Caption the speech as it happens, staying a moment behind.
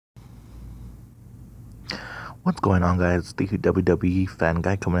What's going on, guys? The WWE fan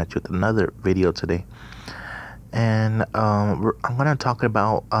guy coming at you with another video today, and I'm gonna talk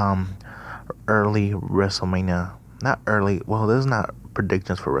about early WrestleMania. Not early. Well, this is not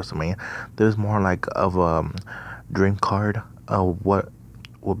predictions for WrestleMania. This is more like of a dream card of what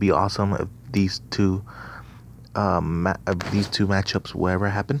would be awesome if these two matchups will ever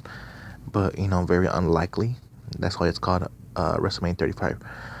happen, but very unlikely. That's why it's called WrestleMania 35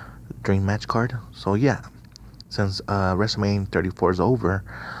 Dream Match Card. So yeah, since WrestleMania 34 is over,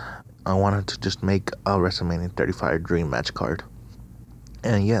 I wanted to just make a WrestleMania 35 Dream Match card.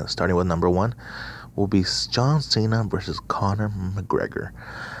 And yeah, starting with number one will be John Cena versus Conor McGregor.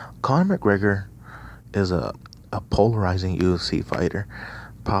 Conor McGregor is a polarizing UFC fighter,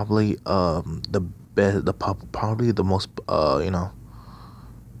 probably the best, probably the most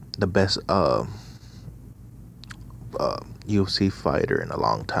the best UFC fighter in a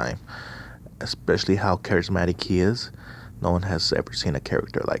long time, especially how charismatic he is. No one has ever seen a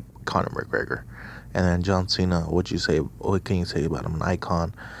character like Conor McGregor. And then John Cena, what can you say about him? An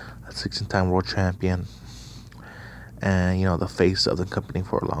icon, a 16-time world champion, and the face of the company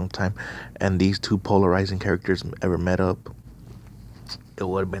for a long time. And these two polarizing characters ever met up, it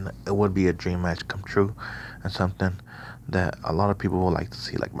would be a dream match come true, and something that a lot of people would like to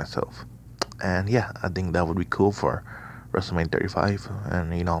see, like myself. And yeah, I think that would be cool for WrestleMania 35.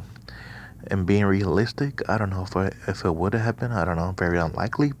 And being realistic, I don't know if it would have happened. I don't know, very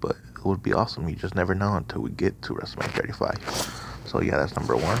unlikely, but it would be awesome. You just never know until we get to WrestleMania 35. So yeah, that's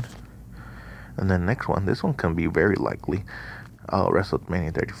number one. And then next one, this one can be very likely.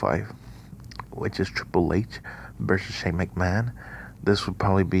 WrestleMania 35, which is Triple H versus Shane McMahon. This would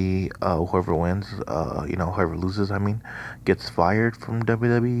probably be whoever wins, whoever loses, gets fired from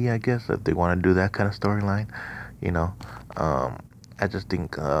WWE, I guess, if they want to do that kind of storyline. I just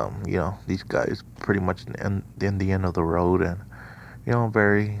think, these guys pretty much in the end of the road, and,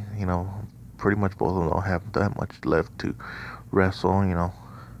 very, pretty much both of them don't have that much left to wrestle,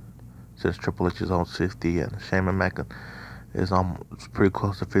 since Triple H is almost 50 and Shane McMahon is almost pretty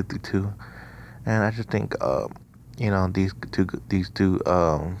close to 52. And I just think, these two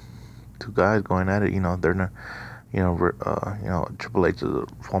guys going at it, they're not, Triple H is a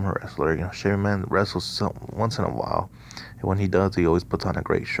former wrestler. Shane McMahon wrestles once in a while, and when he does, he always puts on a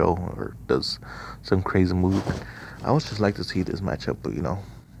great show or does some crazy move. I would just like to see this matchup, but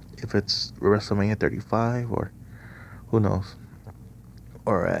if it's WrestleMania 35 or who knows,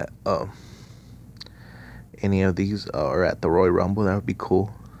 or at any of these, or at the Royal Rumble, that would be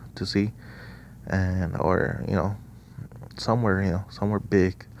cool to see, and or somewhere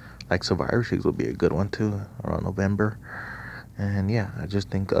big, like Survivor Series would be a good one too, around November. And yeah, I just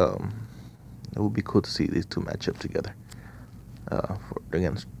think it would be cool to see these two match up together,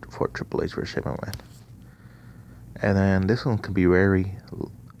 for Triple H versus Shane McMahon. And then this one could be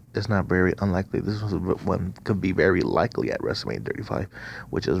it's not very unlikely. This one could be very likely at WrestleMania 35,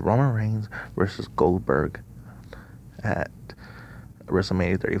 which is Roman Reigns versus Goldberg at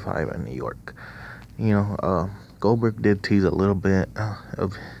WrestleMania 35 in New York. Goldberg did tease a little bit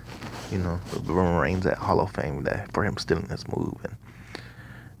of Roman Reigns at Hall of Fame, that for him stealing his move,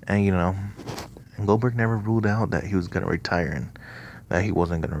 and Goldberg never ruled out that he was gonna retire and that he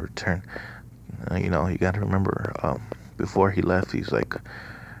wasn't gonna return. You got to remember, before he left, he's like,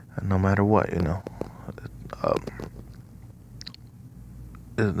 no matter what,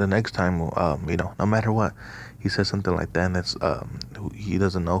 the next time, no matter what, he says something like that, and that's he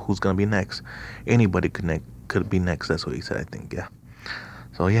doesn't know who's gonna be next. Anybody could be next. That's what he said, I think. Yeah.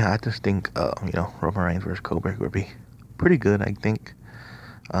 So yeah, I just think Roman Reigns versus Goldberg would be pretty good, I think.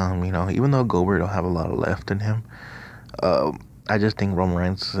 Even though Goldberg don't have a lot of left in him, I just think Roman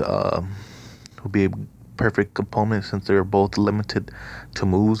Reigns would be a perfect opponent, since they're both limited to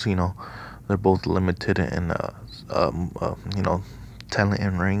moves. They're both limited in talent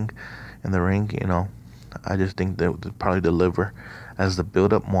in the ring. I just think they would probably deliver as the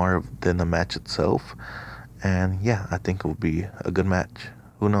build up more than the match itself. And yeah, I think it would be a good match.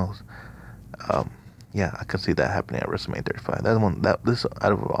 Who knows? Yeah, I can see that happening at WrestleMania 35. This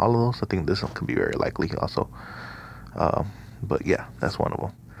out of all of those, I think this one could be very likely also. But yeah, that's one of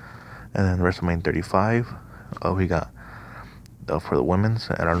them. And then WrestleMania 35, we got for the women's.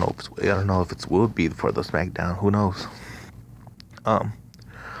 I don't know if it will be for the SmackDown. Who knows?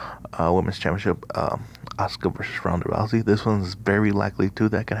 Women's Championship, Asuka versus Ronda Rousey. This one's very likely too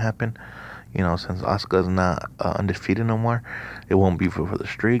that can happen. Since Asuka's not undefeated no more, it won't be for the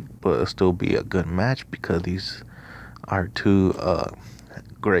streak, but it'll still be a good match because these are two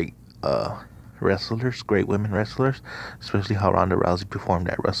great wrestlers, great women wrestlers, especially how Ronda Rousey performed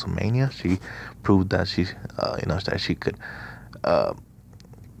at WrestleMania. She proved that that she could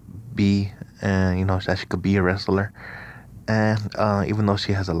be, and that she could be a wrestler. And even though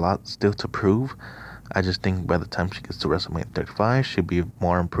she has a lot still to prove, I just think by the time she gets to WrestleMania 35, she'll be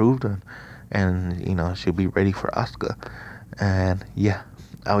more improved, and she'll be ready for Asuka. And yeah,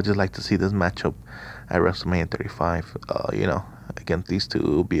 I would just like to see this matchup at WrestleMania 35. Against these two, it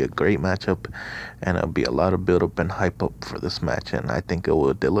will be a great matchup, and it'll be a lot of build up and hype up for this match, and I think it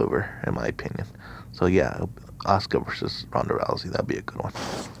will deliver, in my opinion. So yeah, Asuka versus Ronda Rousey, that'd be a good one.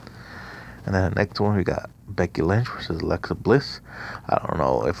 And then the next one, we got Becky Lynch versus Alexa Bliss. I don't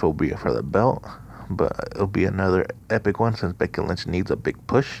know if it'll be for the belt, but it'll be another epic one since Becky Lynch needs a big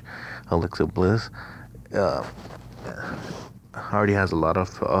push. Alexa Bliss already has a lot of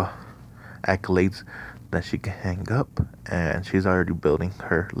accolades that she can hang up, and she's already building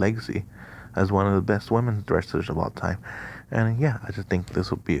her legacy as one of the best women's wrestlers of all time. And yeah, I just think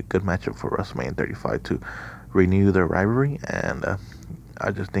this will be a good matchup for WrestleMania 35 to renew their rivalry, and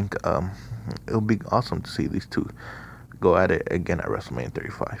I just think it'll be awesome to see these two go at it again at WrestleMania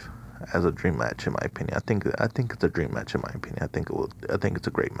 35 as a dream match, in my opinion. I think it's a dream match, in my opinion. I think it's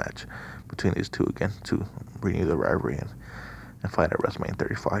a great match between these two again to renew the rivalry and fight at WrestleMania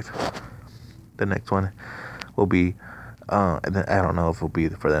 35. The next one will be, and then I don't know if it'll be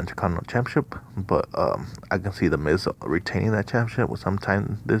for the Intercontinental Championship, but I can see The Miz retaining that championship with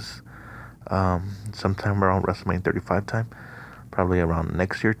sometime around WrestleMania 35 time, probably around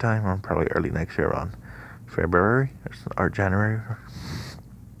next year time, or probably early next year around February or January.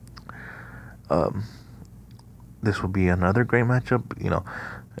 This will be another great matchup.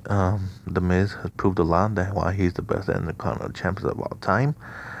 The Miz has proved a lot that why he's the best Intercontinental Champion of all time,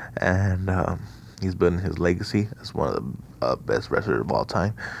 and he's building his legacy as one of the best wrestlers of all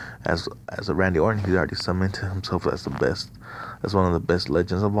time. As a Randy Orton, he's already cemented himself as one of the best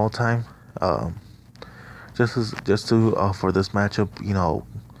legends of all time. For this matchup,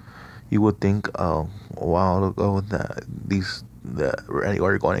 you would think a while ago that Randy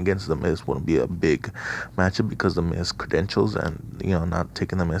Orton going against The Miz wouldn't be a big matchup because The Miz credentials and not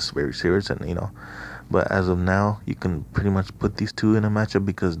taking The Miz very serious, and but as of now, you can pretty much put these two in a matchup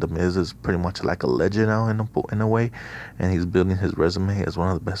because The Miz is pretty much like a legend now in a way, and he's building his resume as one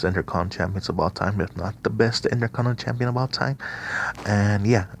of the best Intercontinental champions of all time, if not the best Intercontinental champion of all time. And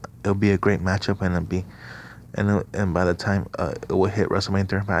yeah, it'll be a great matchup, and by the time it will hit WrestleMania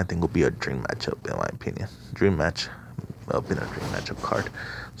 35, I think it'll be a dream matchup, in my opinion. Dream match. Up in a dream matchup card.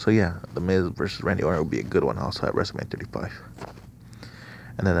 So yeah, The Miz versus Randy Orton will be a good one also at WrestleMania 35.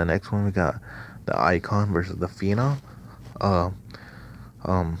 And then the next one, we got the Icon versus the Phenom.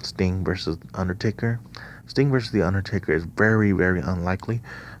 Sting versus Undertaker. Sting versus the Undertaker is very, very unlikely,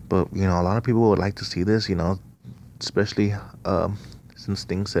 but a lot of people would like to see this, especially since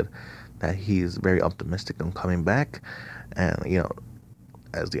Sting said that he's very optimistic on coming back, and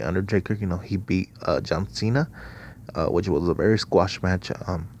as the Undertaker, he beat John Cena, which was a very squash match.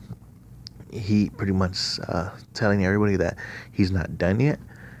 He pretty much telling everybody that he's not done yet,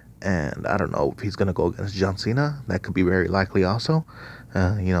 and I don't know if he's gonna go against John Cena. That could be very likely also,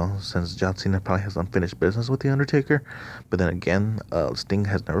 since John Cena probably has unfinished business with the Undertaker. But then again, Sting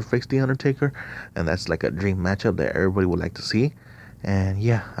has never faced the Undertaker, and that's like a dream matchup that everybody would like to see. And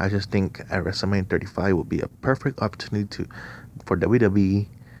yeah, I just think at WrestleMania 35 would be a perfect opportunity for WWE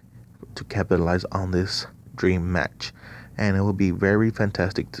to capitalize on this dream match, and it will be very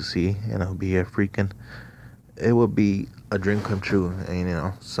fantastic to see, and it will be a dream come true,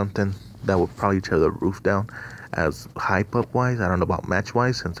 and something that would probably tear the roof down as hype up wise. I don't know about match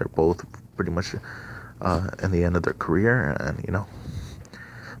wise, since they're both pretty much in the end of their career, and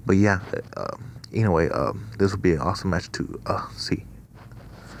but yeah, anyway, this will be an awesome match to see.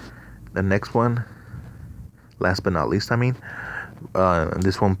 The next one, last but not least,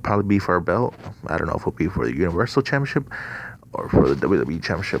 this one probably be for a belt. I don't know if it'll be for the Universal Championship or for the WWE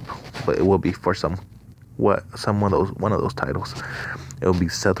Championship, but it will be for one of those titles. It will be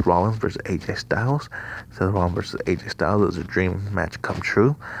Seth Rollins versus AJ Styles. Seth Rollins versus AJ Styles is a dream match come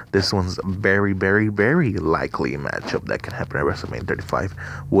true. This one's a very, very, very likely matchup that can happen at WrestleMania 35.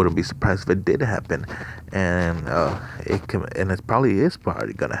 Wouldn't be surprised if it did happen, and it probably is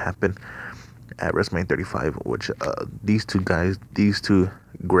gonna happen at WrestleMania 35, which these two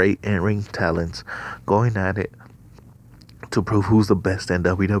great in-ring talents going at it to prove who's the best in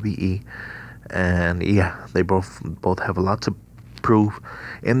WWE. And yeah, they both have a lot to prove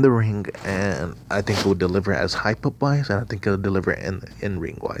in the ring, and I think it will deliver as hype up wise, and I think it'll deliver in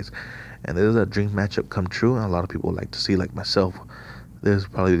ring wise. And this is a dream matchup come true, and a lot of people would like to see, like myself, This is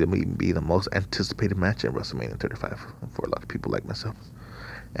probably going to be the most anticipated match in WrestleMania 35 for a lot of people like myself.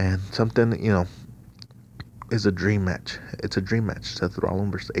 And something, is a dream match. It's a dream match. Seth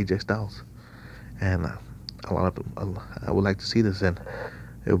Rollins versus AJ Styles. And a lot of I would like to see this, and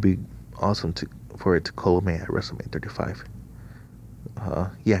it would be awesome for it to culminate at WrestleMania 35.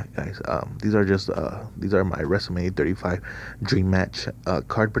 Yeah, guys. These are my WrestleMania 35 dream match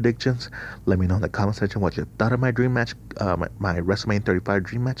card predictions. Let me know in the comment section what you thought of my dream match, my WrestleMania 35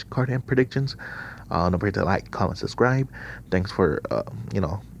 dream match card and predictions. Don't forget to like, comment, subscribe. Thanks for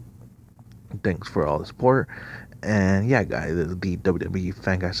thanks for all the support. And yeah, guys, this is the WWE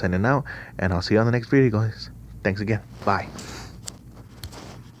Fan Guy signing out, and I'll see you on the next video, guys. Thanks again. Bye.